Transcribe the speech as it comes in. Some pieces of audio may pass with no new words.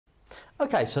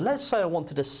Okay, so let's say I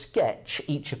wanted to sketch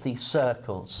each of these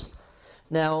circles.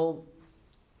 Now,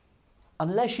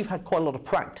 unless you've had quite a lot of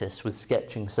practice with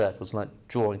sketching circles, like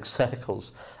drawing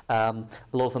circles, a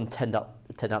lot of them tend out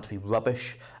to be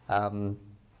rubbish. And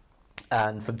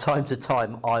from time to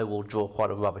time, I will draw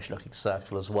quite a rubbish-looking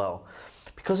circle as well.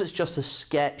 Because it's just a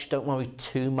sketch, don't worry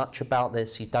too much about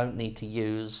this. You don't need to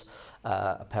use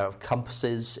a pair of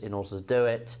compasses in order to do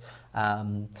it.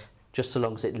 Just so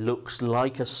long as it looks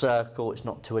like a circle, it's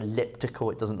not too elliptical,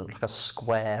 it doesn't look like a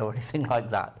square or anything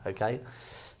like that, okay?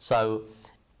 So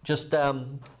just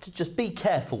be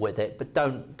careful with it, but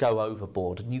don't go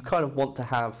overboard. And you kind of want to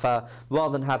have,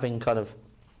 rather than having kind of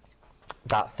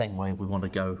that thing where we want to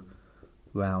go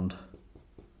round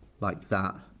like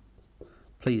that,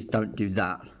 please don't do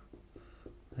that,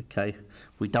 okay?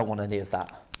 We don't want any of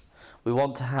that. We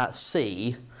want to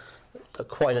see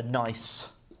quite a nice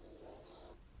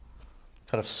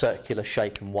kind of circular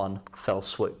shape in one fell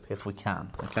swoop, if we can,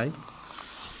 okay?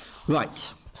 Right,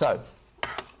 so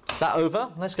that over,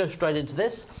 let's go straight into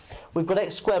this. We've got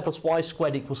x squared plus y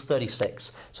squared equals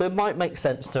 36. So it might make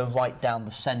sense to write down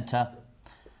the centre,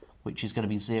 which is going to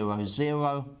be 0,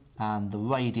 0, and the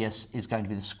radius is going to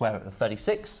be the square root of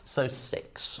 36, so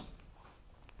 6.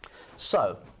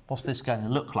 So, what's this going to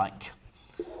look like?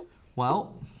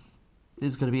 Well, this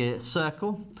is going to be a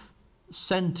circle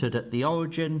centred at the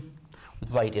origin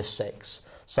with radius 6.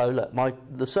 So look,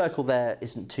 the circle there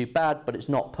isn't too bad, but it's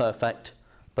not perfect,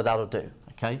 but that'll do,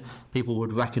 okay? People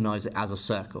would recognise it as a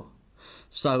circle.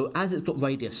 So as it's got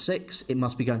radius 6, it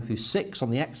must be going through 6 on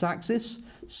the x-axis,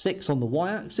 6 on the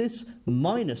y-axis,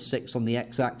 minus 6 on the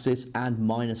x-axis, and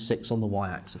minus 6 on the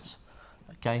y-axis,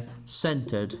 okay?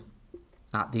 Centred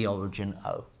at the origin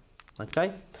O,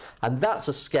 okay? And that's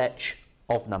a sketch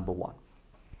of number 1.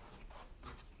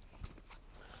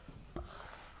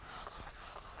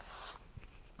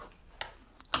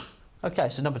 Okay,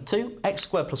 so number 2, x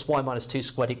squared plus y minus 2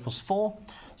 squared equals 4.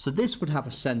 So this would have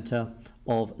a centre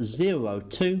of 0,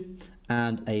 2,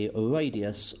 and a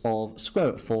radius of square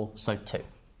root of 4, so 2.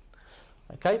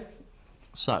 Okay,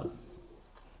 so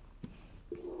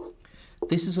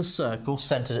this is a circle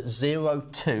centred at 0,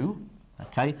 2,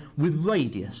 okay, with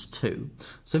radius 2.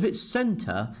 So if its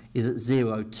centre is at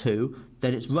 0, 2,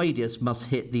 then its radius must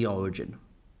hit the origin.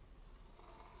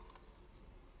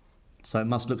 So it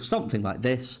must look something like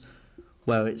this,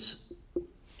 where it's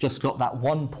just got that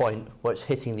one point where it's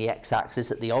hitting the x-axis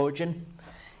at the origin.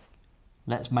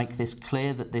 Let's make this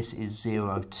clear that this is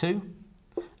 0, 2,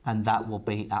 and that will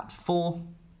be at 4.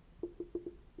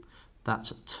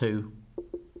 That's at 2.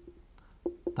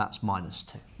 That's minus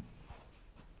 2.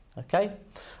 Okay?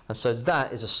 And so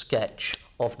that is a sketch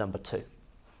of number 2.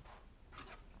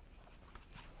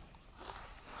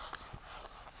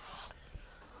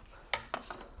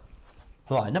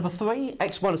 Right, number 3,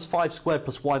 x minus 5 squared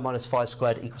plus y minus 5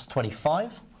 squared equals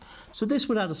 25. So this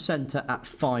would have a centre at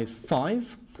 5,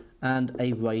 5, and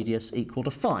a radius equal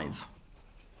to 5.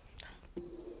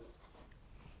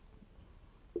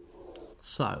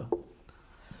 So,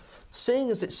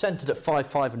 seeing as it's centred at 5,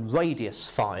 5 and radius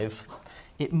 5,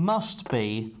 it must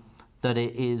be that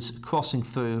it is crossing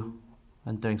through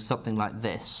and doing something like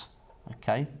this,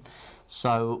 okay?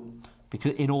 So,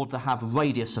 because in order to have a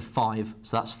radius of 5,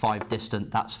 so that's 5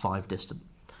 distant, that's 5 distant.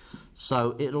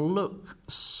 So it'll look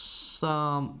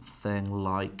something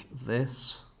like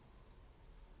this.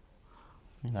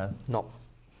 You know,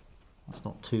 that's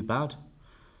not too bad.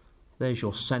 There's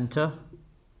your centre.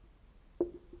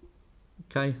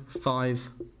 Okay, 5,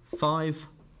 5.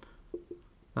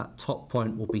 That top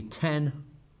point will be 10,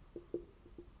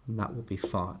 and that will be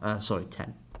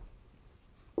 10.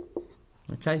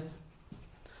 Okay.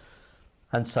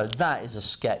 And so that is a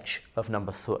sketch of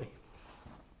number 3.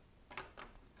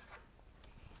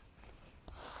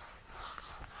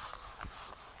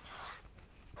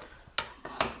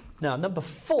 Now, number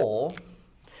 4,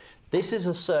 this is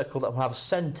a circle that will have a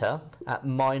centre at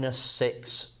minus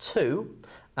 6, 2,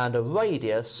 and a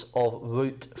radius of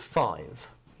root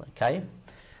 5. Okay?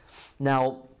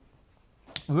 Now,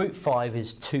 root 5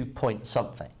 is 2 point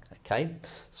something. Okay?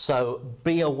 So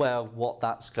be aware of what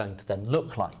that's going to then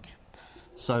look like.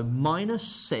 So minus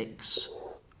 6,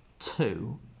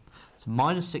 2. So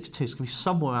minus 6, 2 is going to be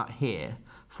somewhere out here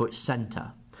for its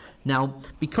centre. Now,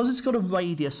 because it's got a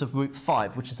radius of root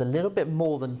 5, which is a little bit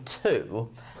more than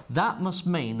 2, that must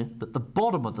mean that the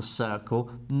bottom of the circle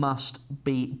must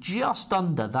be just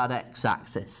under that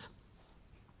x-axis.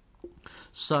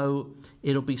 So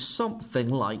it'll be something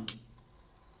like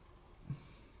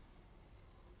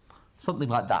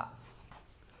that.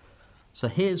 So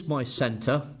here's my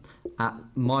centre at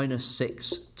minus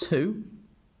 6, 2.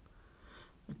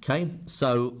 Okay,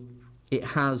 so it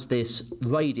has this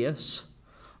radius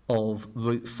of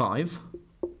root 5.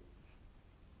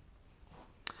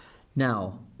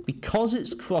 Now, because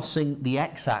it's crossing the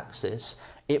x-axis,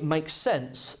 it makes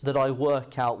sense that I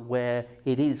work out where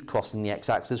it is crossing the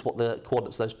x-axis, what the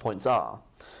coordinates of those points are.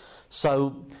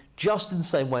 So, just in the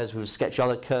same way as we would sketch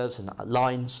other curves and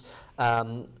lines,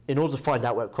 in order to find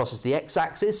out where it crosses the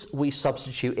x-axis, we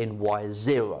substitute in y as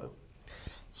 0.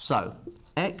 So,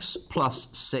 x plus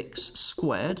 6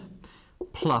 squared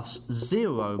plus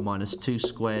 0 minus 2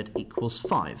 squared equals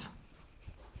 5.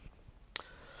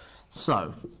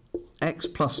 So, x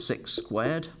plus 6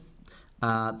 squared,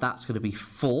 that's going to be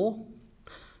 4.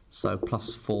 So,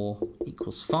 plus 4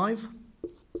 equals 5.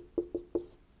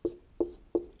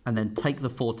 And then take the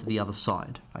 4 to the other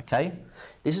side, okay?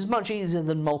 This is much easier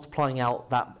than multiplying out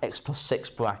that x plus 6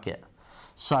 bracket.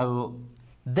 So,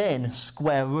 then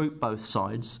square root both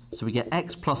sides. So we get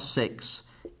x plus 6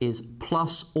 is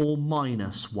plus or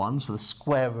minus 1, so the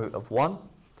square root of 1.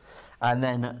 And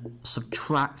then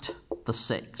subtract the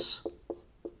 6.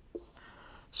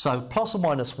 So plus or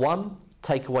minus 1,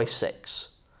 take away 6.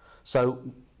 So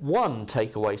 1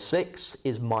 take away 6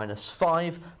 is minus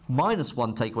 5. Minus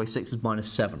 1 take away 6 is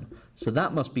minus 7. So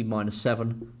that must be minus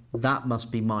 7. That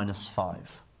must be minus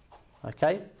 5.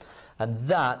 Okay? And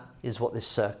that is what this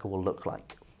circle will look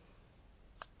like.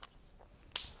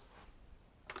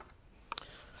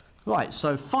 Right,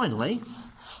 so finally,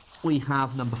 we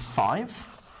have number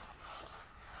 5.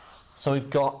 So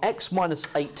we've got x minus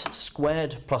 8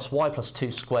 squared plus y plus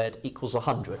 2 squared equals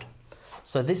 100.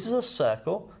 So this is a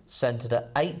circle centred at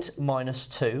 8 minus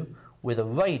 2 with a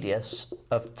radius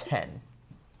of 10.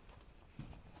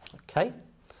 Okay,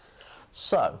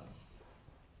 so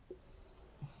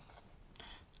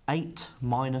 8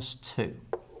 minus 2.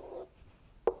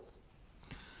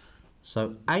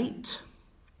 So 8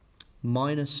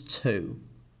 minus 2,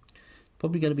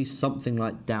 probably going to be something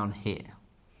like down here.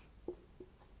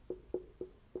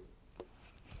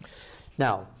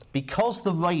 Now, because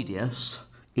the radius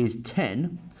is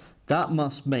 10, that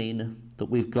must mean that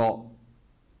we've got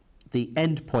the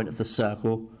end point of the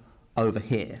circle over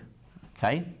here,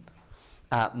 okay,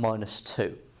 at minus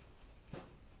 2.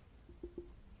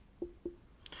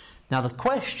 Now the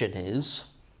question is,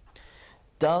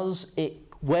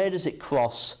 where does it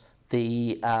cross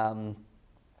the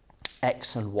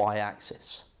x and y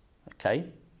axis? Okay,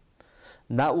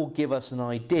 and that will give us an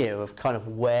idea of kind of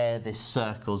where this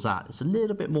circle's at. It's a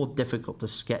little bit more difficult to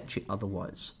sketch it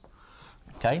otherwise.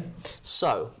 Okay,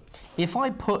 so if I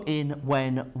put in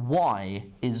when y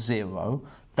is 0,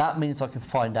 that means I can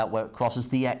find out where it crosses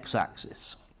the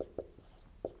x-axis.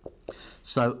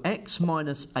 So x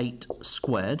minus 8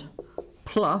 squared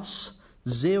plus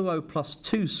 0 plus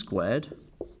 2 squared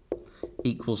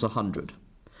equals 100.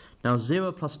 Now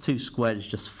 0 plus 2 squared is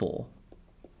just 4.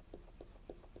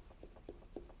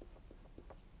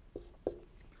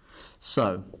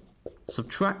 So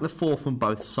subtract the 4 from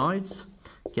both sides,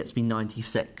 gets me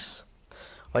 96.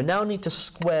 I now need to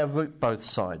square root both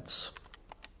sides.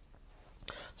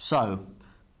 So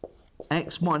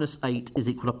x minus 8 is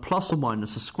equal to plus or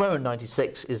minus the square root of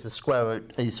 96 is the square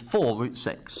root is 4 root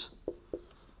 6.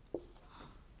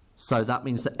 So that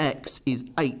means that x is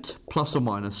 8 plus or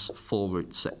minus 4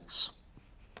 root 6.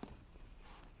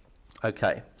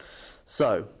 Okay,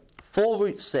 so 4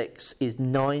 root 6 is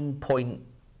 9.8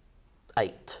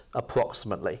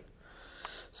 approximately.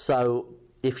 So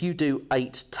if you do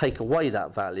 8 take away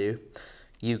that value,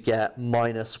 you get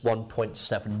minus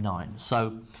 1.79.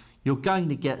 So you're going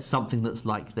to get something that's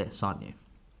like this, aren't you?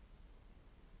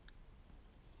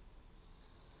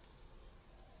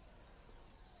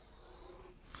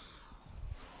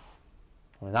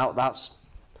 I mean, that's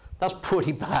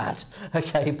pretty bad,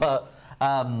 okay, but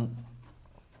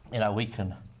you know, we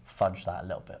can fudge that a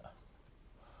little bit,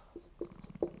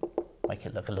 make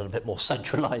it look a little bit more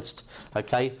centralized,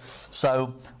 okay?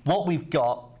 So what we've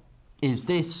got is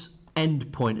this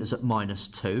end point is at minus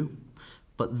 2,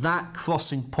 but that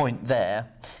crossing point there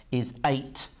is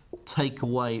 8 take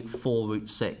away 4 root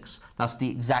 6. That's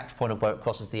the exact point of where it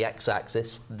crosses the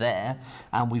x-axis there,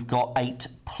 and we've got 8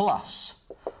 plus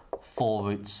 4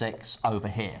 root 6 over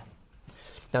here.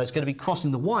 Now it's going to be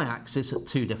crossing the y-axis at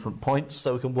 2 different points,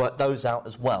 so we can work those out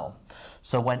as well.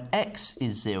 So when x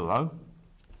is 0,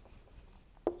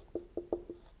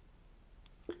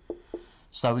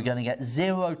 so we're going to get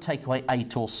 0 take away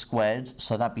 8 all squared,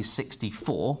 so that'd be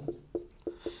 64.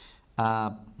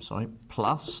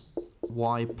 Plus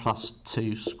y plus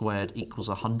 2 squared equals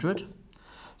 100.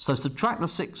 So subtract the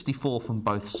 64 from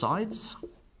both sides,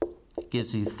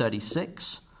 gives you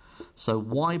 36. So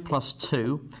y plus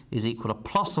 2 is equal to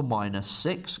plus or minus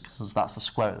 6, because that's the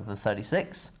square root of the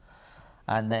 36,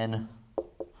 and then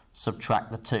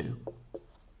subtract the 2.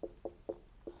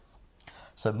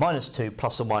 So minus 2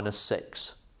 plus or minus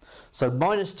 6. So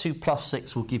minus 2 plus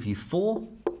 6 will give you 4,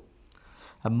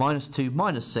 and minus 2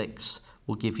 minus 6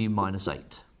 will give you minus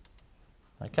 8.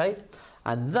 Okay?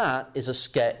 And that is a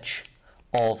sketch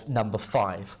of number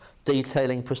 5,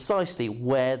 detailing precisely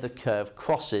where the curve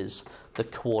crosses the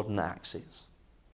coordinate axes.